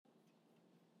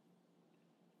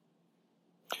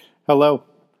Hello,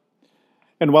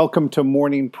 and welcome to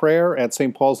morning prayer at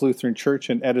St. Paul's Lutheran Church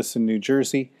in Edison, New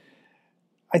Jersey.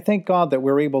 I thank God that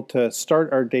we're able to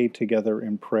start our day together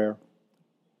in prayer.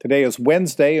 Today is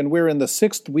Wednesday, and we're in the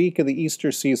 6th week of the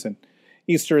Easter season.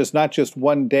 Easter is not just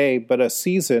one day, but a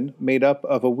season made up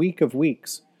of a week of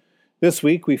weeks. This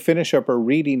week, we finish up our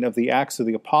reading of the Acts of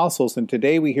the Apostles, and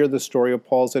today we hear the story of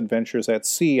Paul's adventures at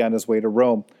sea on his way to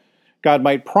Rome. God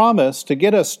might promise to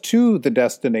get us to the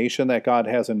destination that God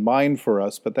has in mind for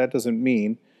us, but that doesn't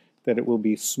mean that it will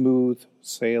be smooth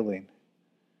sailing.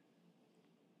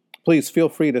 Please feel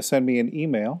free to send me an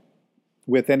email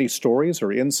with any stories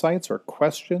or insights or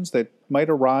questions that might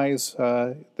arise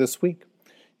this week.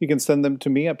 You can send them to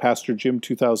me at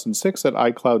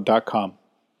pastorjim2006@icloud.com.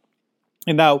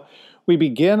 And now we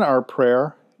begin our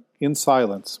prayer in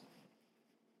silence.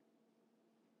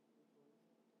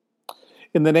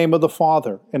 In the name of the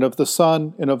Father, and of the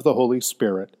Son, and of the Holy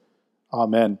Spirit.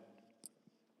 Amen.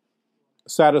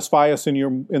 Satisfy us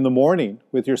in the morning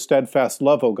with your steadfast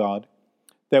love, O God,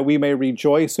 that we may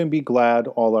rejoice and be glad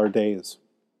all our days.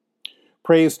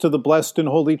 Praise to the blessed and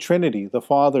holy Trinity, the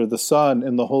Father, the Son,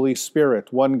 and the Holy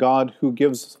Spirit, one God who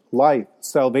gives life,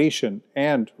 salvation,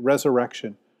 and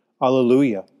resurrection.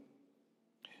 Alleluia.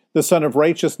 The Son of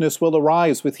Righteousness will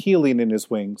arise with healing in his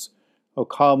wings. O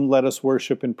come, let us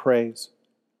worship and praise.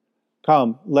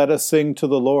 Come, let us sing to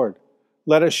the Lord.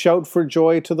 Let us shout for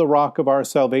joy to the rock of our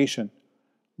salvation.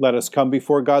 Let us come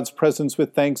before God's presence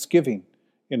with thanksgiving,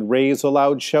 and raise a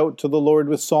loud shout to the Lord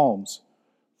with psalms.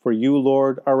 For you,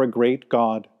 Lord, are a great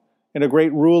God, and a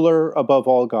great ruler above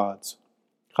all gods.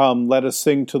 Come, let us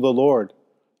sing to the Lord.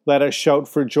 Let us shout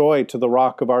for joy to the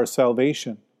rock of our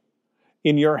salvation.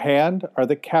 In your hand are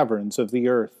the caverns of the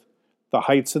earth. The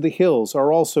heights of the hills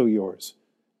are also yours.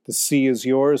 The sea is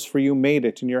yours, for you made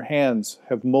it, and your hands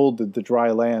have molded the dry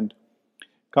land.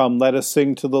 Come, let us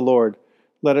sing to the Lord.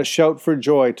 Let us shout for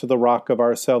joy to the rock of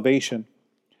our salvation.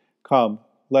 Come,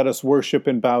 let us worship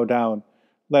and bow down.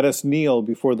 Let us kneel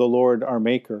before the Lord our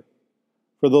Maker.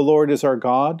 For the Lord is our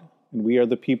God, and we are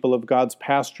the people of God's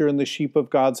pasture and the sheep of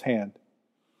God's hand.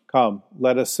 Come,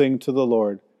 let us sing to the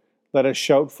Lord. Let us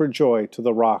shout for joy to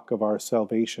the rock of our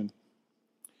salvation.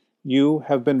 You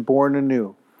have been born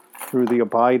anew through the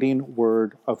abiding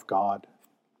word of God.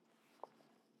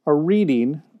 A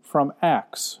reading from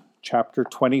Acts chapter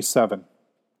 27.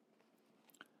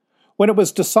 When it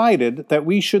was decided that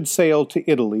we should sail to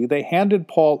Italy, they handed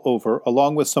Paul over,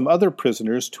 along with some other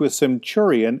prisoners, to a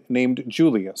centurion named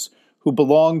Julius, who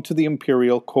belonged to the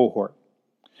imperial cohort.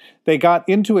 They got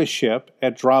into a ship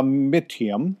at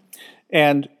Dramatium,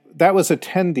 and that was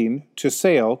attending to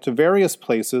sail to various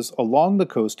places along the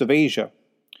coast of Asia.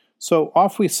 So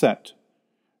off we set.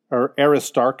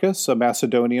 Aristarchus, a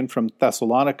Macedonian from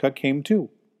Thessalonica, came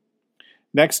too.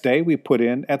 Next day we put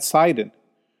in at Sidon.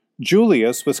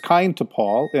 Julius was kind to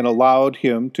Paul and allowed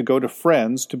him to go to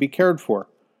friends to be cared for.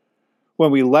 When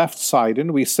we left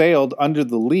Sidon, we sailed under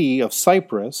the lee of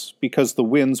Cyprus because the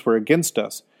winds were against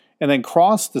us, and then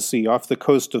crossed the sea off the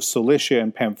coast of Cilicia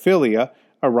and Pamphylia,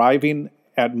 arriving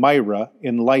at Myra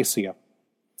in Lycia.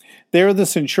 There the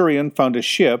centurion found a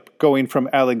ship going from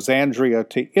Alexandria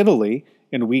to Italy,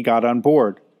 and we got on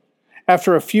board.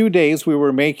 After a few days we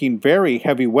were making very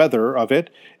heavy weather of it,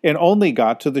 and only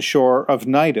got to the shore of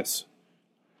Cnidus.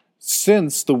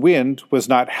 Since the wind was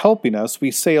not helping us, we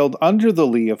sailed under the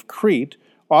lee of Crete,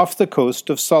 off the coast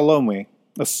of Salmone.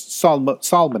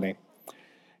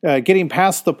 Getting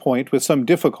past the point with some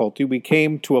difficulty, we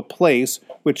came to a place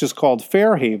which is called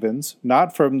Fair Havens,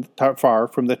 not far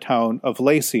from the town of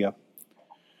Lasea.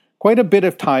 Quite a bit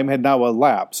of time had now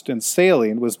elapsed, and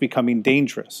sailing was becoming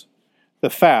dangerous. The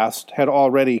fast had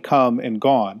already come and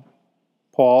gone.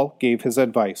 Paul gave his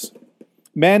advice.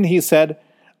 Men, he said,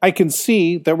 I can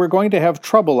see that we're going to have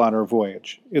trouble on our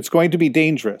voyage. It's going to be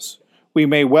dangerous. We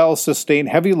may well sustain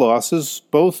heavy losses,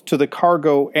 both to the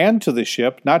cargo and to the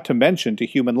ship, not to mention to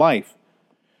human life.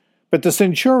 But the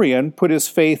centurion put his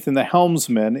faith in the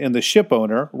helmsman and the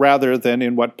shipowner rather than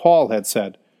in what Paul had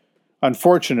said.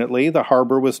 Unfortunately, the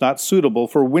harbor was not suitable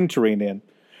for wintering in,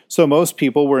 so most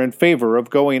people were in favor of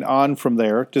going on from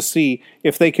there to see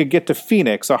if they could get to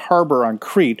Phoenix, a harbor on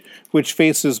Crete which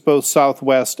faces both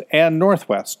southwest and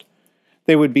northwest.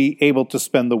 They would be able to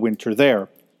spend the winter there.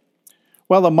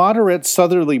 Well, a moderate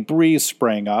southerly breeze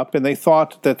sprang up, and they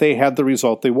thought that they had the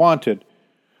result they wanted.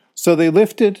 So they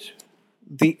lifted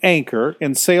the anchor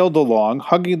and sailed along,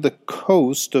 hugging the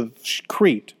coast of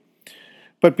Crete.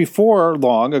 But before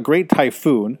long, a great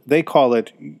typhoon, they call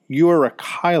it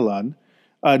Eurykylon,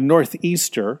 a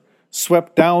northeaster,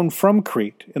 swept down from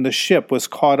Crete, and the ship was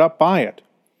caught up by it.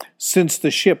 Since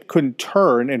the ship couldn't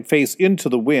turn and face into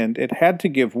the wind, it had to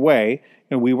give way,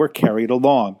 and we were carried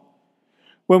along.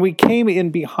 When we came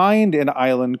in behind an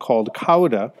island called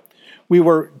Cauda, we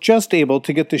were just able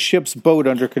to get the ship's boat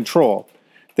under control.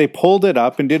 They pulled it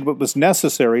up and did what was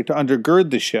necessary to undergird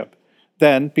the ship.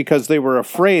 Then, because they were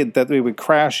afraid that they would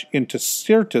crash into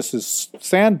Syrtis'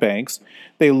 sandbanks,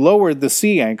 they lowered the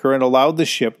sea anchor and allowed the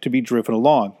ship to be driven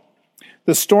along.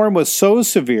 The storm was so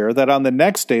severe that on the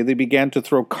next day they began to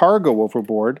throw cargo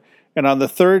overboard, and on the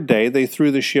third day they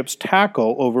threw the ship's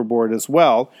tackle overboard as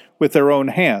well with their own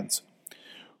hands.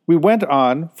 We went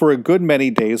on for a good many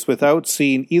days without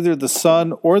seeing either the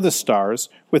sun or the stars,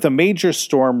 with a major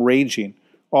storm raging.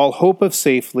 All hope of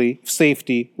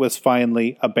safety was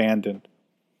finally abandoned.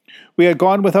 We had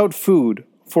gone without food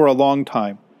for a long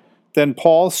time. Then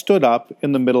Paul stood up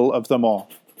in the middle of them all.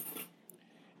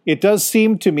 "It does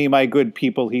seem to me, my good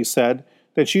people," he said,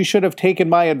 "that you should have taken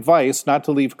my advice not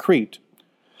to leave Crete.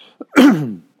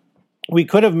 We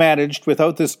could have managed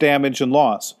without this damage and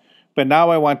loss. But now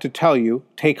I want to tell you,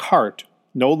 take heart.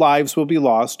 No lives will be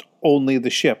lost, only the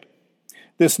ship.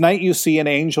 This night you see an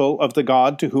angel of the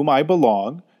God to whom I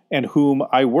belong and whom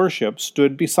I worship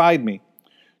stood beside me.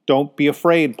 Don't be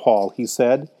afraid, Paul," he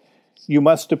said. "You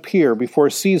must appear before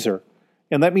Caesar.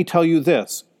 And let me tell you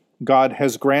this, God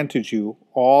has granted you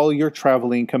all your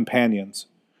traveling companions.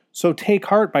 So take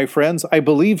heart, my friends. I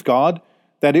believe God,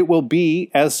 that it will be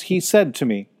as he said to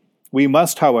me. We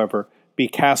must, however, be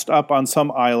cast up on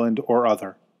some island or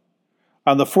other."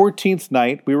 On the 14th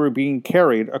night, we were being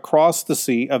carried across the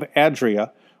Sea of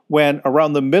Adria, when,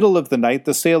 around the middle of the night,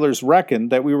 the sailors reckoned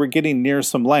that we were getting near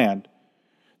some land.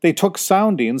 They took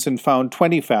soundings and found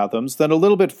 20 fathoms. Then a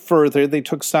little bit further, they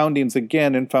took soundings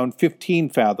again and found 15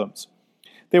 fathoms.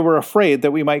 They were afraid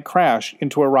that we might crash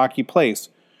into a rocky place,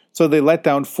 so they let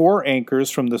down 4 anchors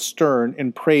from the stern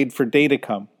and prayed for day to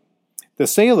come. The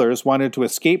sailors wanted to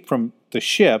escape from the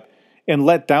ship and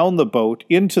let down the boat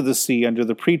into the sea under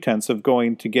the pretense of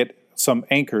going to get some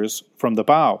anchors from the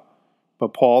bow.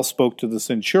 But Paul spoke to the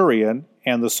centurion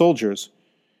and the soldiers.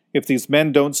 "If these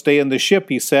men don't stay in the ship,"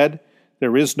 he said,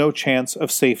 "there is no chance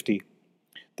of safety."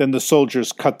 Then the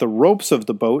soldiers cut the ropes of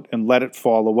the boat and let it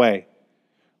fall away.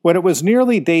 When it was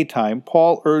nearly daytime,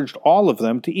 Paul urged all of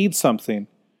them to eat something.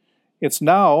 "It's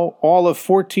now all of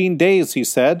 14 days," he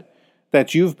said,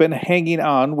 "that you've been hanging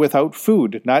on without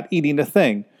food, not eating a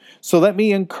thing. So let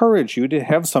me encourage you to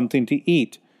have something to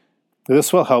eat.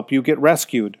 This will help you get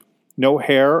rescued. No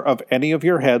hair of any of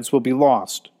your heads will be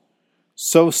lost."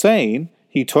 So saying,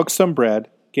 he took some bread,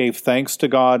 gave thanks to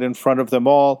God in front of them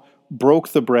all, broke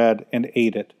the bread, and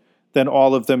ate it. Then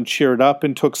all of them cheered up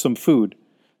and took some food.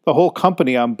 The whole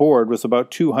company on board was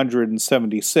about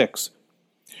 276.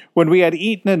 When we had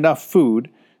eaten enough food,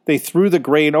 they threw the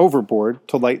grain overboard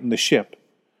to lighten the ship.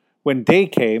 When day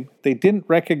came, they didn't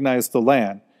recognize the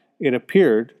land. It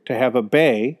appeared to have a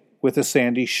bay with a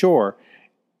sandy shore,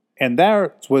 and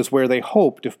that was where they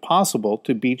hoped, if possible,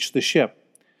 to beach the ship.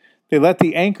 They let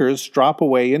the anchors drop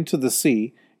away into the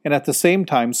sea, and at the same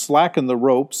time slackened the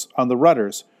ropes on the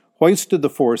rudders, hoisted the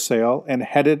foresail, and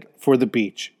headed for the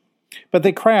beach. But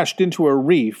they crashed into a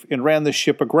reef and ran the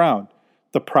ship aground.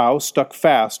 The prow stuck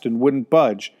fast and wouldn't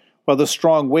budge, while the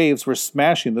strong waves were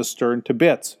smashing the stern to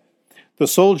bits. The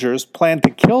soldiers planned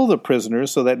to kill the prisoners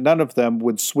so that none of them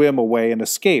would swim away and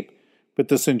escape, but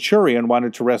the centurion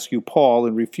wanted to rescue Paul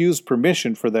and refused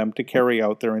permission for them to carry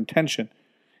out their intention.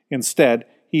 Instead,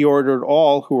 he ordered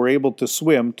all who were able to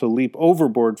swim to leap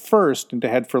overboard first and to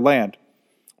head for land,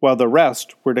 while the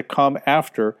rest were to come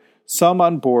after, some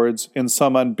on boards and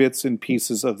some on bits and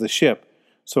pieces of the ship.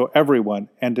 So everyone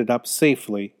ended up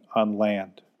safely on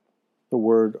land. The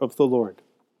word of the Lord.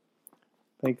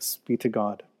 Thanks be to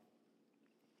God.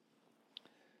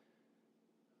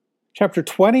 Chapter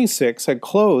 26 had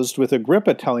closed with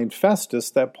Agrippa telling Festus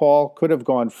that Paul could have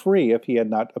gone free if he had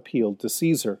not appealed to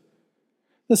Caesar.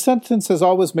 The sentence has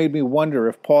always made me wonder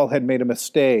if Paul had made a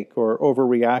mistake or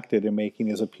overreacted in making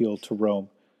his appeal to Rome.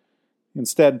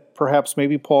 Instead, perhaps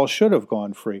maybe Paul should have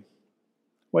gone free.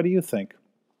 What do you think?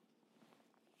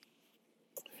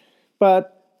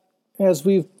 But as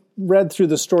we've read through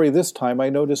the story this time, I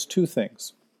noticed 2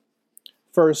 things.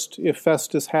 First, if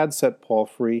Festus had set Paul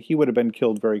free, he would have been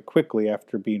killed very quickly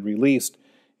after being released,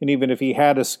 and even if he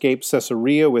had escaped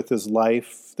Caesarea with his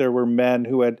life, there were men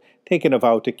who had taken a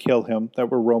vow to kill him that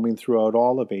were roaming throughout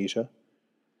all of Asia.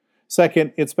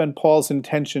 Second, it's been Paul's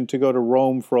intention to go to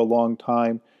Rome for a long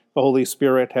time. The Holy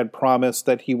Spirit had promised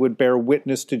that he would bear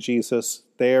witness to Jesus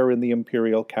there in the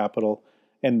imperial capital,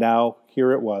 and now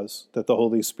here it was that the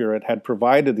Holy Spirit had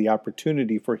provided the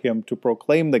opportunity for him to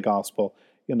proclaim the gospel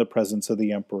in the presence of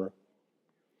the emperor.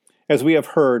 As we have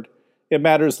heard, it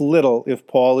matters little if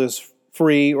Paul is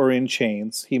free or in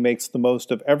chains. He makes the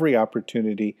most of every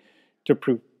opportunity to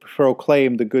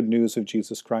proclaim the good news of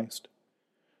Jesus Christ.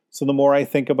 So the more I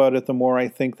think about it, the more I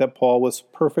think that Paul was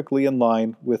perfectly in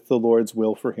line with the Lord's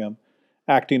will for him,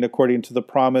 acting according to the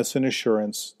promise and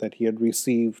assurance that he had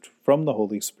received from the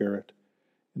Holy Spirit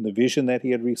and the vision that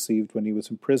he had received when he was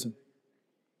in prison.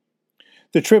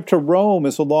 The trip to Rome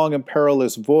is a long and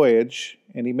perilous voyage,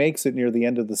 and he makes it near the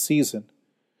end of the season.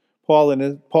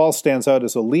 Paul stands out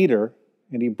as a leader,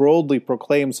 and he boldly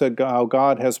proclaims how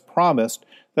God has promised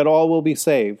that all will be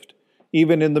saved,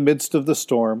 even in the midst of the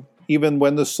storm, even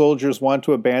when the soldiers want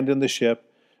to abandon the ship,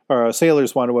 or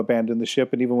sailors want to abandon the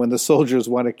ship, and even when the soldiers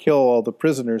want to kill all the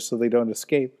prisoners so they don't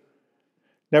escape.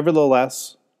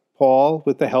 Nevertheless, Paul,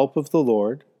 with the help of the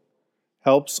Lord,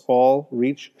 helps all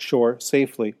reach shore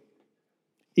safely.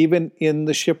 Even in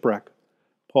the shipwreck,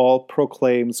 Paul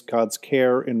proclaims God's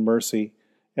care and mercy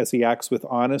as he acts with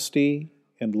honesty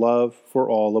and love for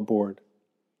all aboard.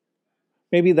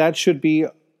 Maybe that should be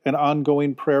an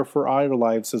ongoing prayer for our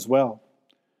lives as well.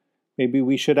 Maybe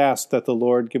we should ask that the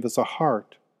Lord give us a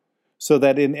heart so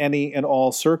that in any and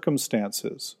all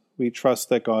circumstances we trust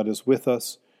that God is with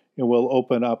us and will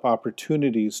open up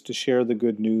opportunities to share the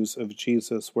good news of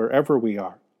Jesus wherever we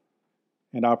are,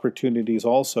 and opportunities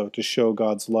also to show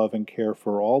God's love and care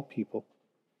for all people.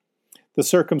 The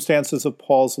circumstances of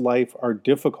Paul's life are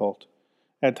difficult.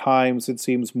 At times it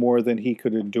seems more than he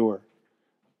could endure.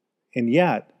 And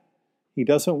yet, he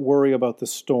doesn't worry about the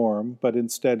storm, but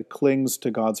instead clings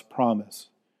to God's promise.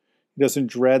 He doesn't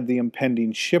dread the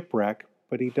impending shipwreck,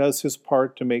 but he does his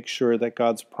part to make sure that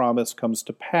God's promise comes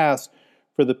to pass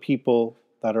for the people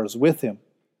that are with him.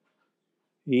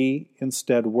 He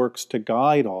instead works to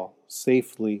guide all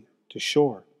safely to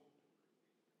shore.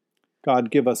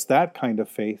 God give us that kind of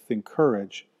faith and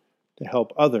courage to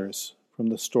help others from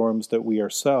the storms that we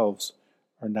ourselves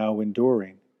are now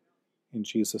enduring. In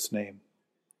Jesus' name,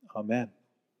 amen.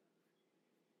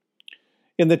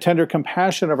 In the tender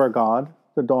compassion of our God,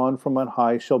 the dawn from on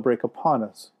high shall break upon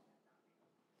us.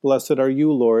 Blessed are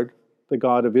you, Lord, the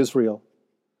God of Israel.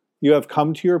 You have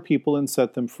come to your people and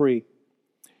set them free.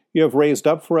 You have raised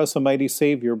up for us a mighty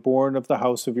Savior, born of the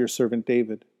house of your servant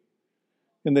David.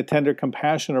 In the tender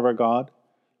compassion of our God,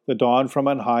 the dawn from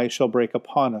on high shall break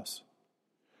upon us.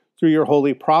 Through your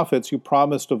holy prophets you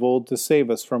promised of old to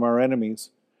save us from our enemies,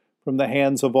 from the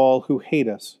hands of all who hate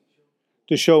us,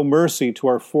 to show mercy to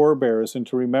our forebears and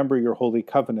to remember your holy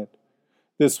covenant.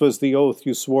 This was the oath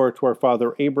you swore to our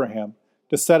father Abraham,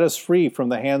 to set us free from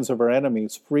the hands of our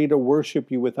enemies, free to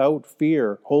worship you without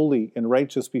fear, holy and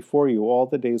righteous before you all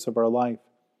the days of our life.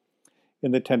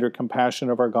 In the tender compassion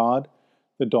of our God,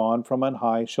 the dawn from on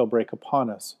high shall break upon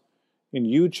us. And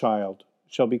you, child,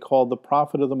 shall be called the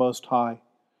prophet of the Most High,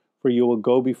 for you will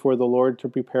go before the Lord to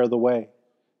prepare the way,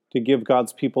 to give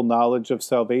God's people knowledge of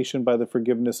salvation by the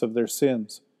forgiveness of their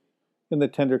sins. In the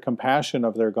tender compassion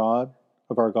of our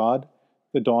God,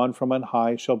 the dawn from on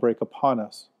high shall break upon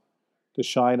us, to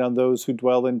shine on those who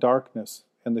dwell in darkness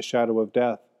and the shadow of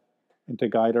death, and to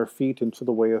guide our feet into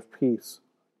the way of peace.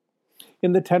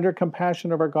 In the tender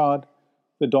compassion of our God,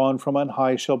 the dawn from on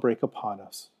high shall break upon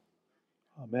us.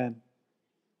 Amen.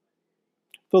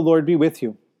 The Lord be with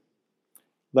you.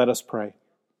 Let us pray.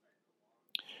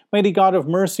 Mighty God of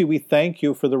mercy, we thank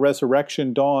you for the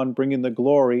resurrection dawn bringing the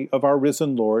glory of our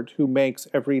risen Lord, who makes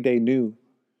every day new.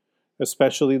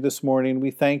 Especially this morning,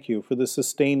 we thank you for the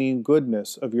sustaining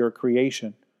goodness of your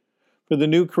creation, for the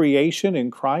new creation in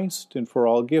Christ, and for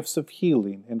all gifts of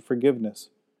healing and forgiveness,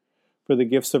 for the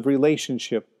gifts of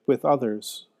relationship with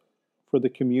others, for the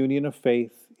communion of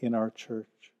faith in our church.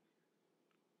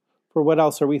 For what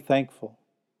else are we thankful?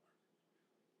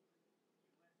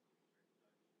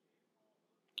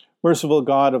 Merciful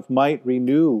God of might,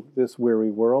 renew this weary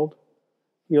world,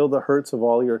 heal the hurts of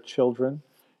all your children,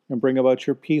 and bring about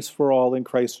your peace for all in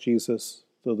Christ Jesus,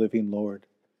 the living Lord.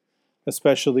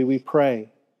 Especially we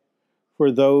pray for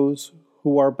those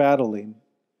who are battling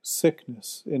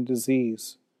sickness and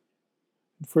disease,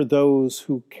 and for those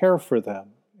who care for them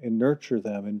and nurture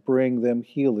them and bring them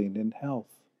healing and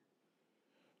health,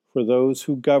 for those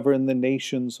who govern the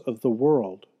nations of the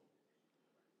world,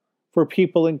 for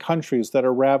people in countries that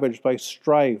are ravaged by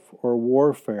strife or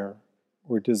warfare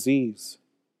or disease,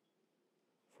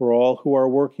 for all who are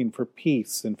working for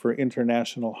peace and for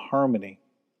international harmony,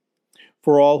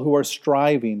 for all who are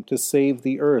striving to save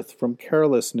the earth from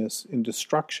carelessness and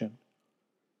destruction,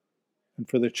 and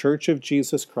for the Church of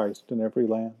Jesus Christ in every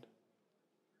land.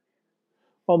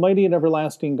 Almighty and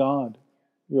everlasting God,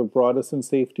 you have brought us in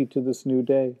safety to this new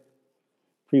day.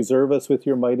 Preserve us with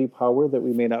your mighty power, that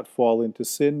we may not fall into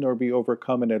sin nor be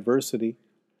overcome in adversity.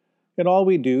 In all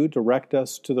we do, direct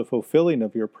us to the fulfilling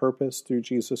of your purpose through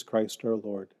Jesus Christ our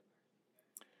Lord.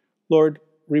 Lord,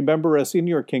 remember us in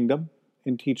your kingdom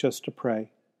and teach us to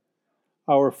pray.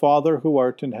 Our Father who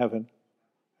art in heaven,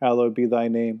 hallowed be thy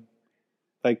name.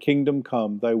 Thy kingdom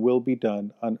come, thy will be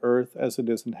done, on earth as it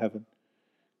is in heaven.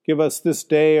 Give us this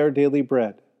day our daily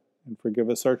bread, and forgive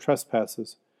us our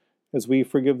trespasses, as we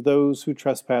forgive those who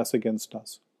trespass against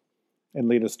us. And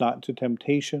lead us not into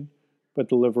temptation, but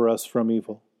deliver us from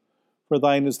evil. For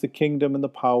thine is the kingdom and the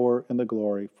power and the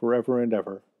glory, forever and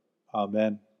ever.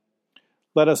 Amen.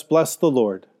 Let us bless the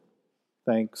Lord.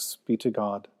 Thanks be to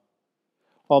God.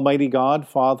 Almighty God,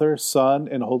 Father, Son,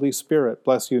 and Holy Spirit,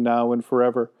 bless you now and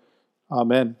forever.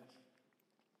 Amen.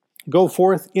 Go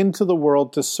forth into the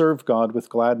world to serve God with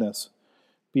gladness.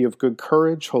 Be of good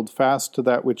courage, hold fast to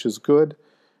that which is good,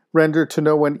 render to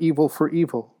no one evil for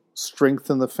evil,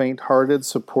 strengthen the faint-hearted,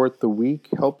 support the weak,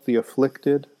 help the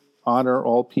afflicted, honor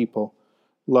all people,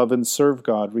 love and serve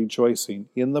God, rejoicing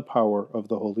in the power of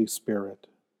the Holy Spirit.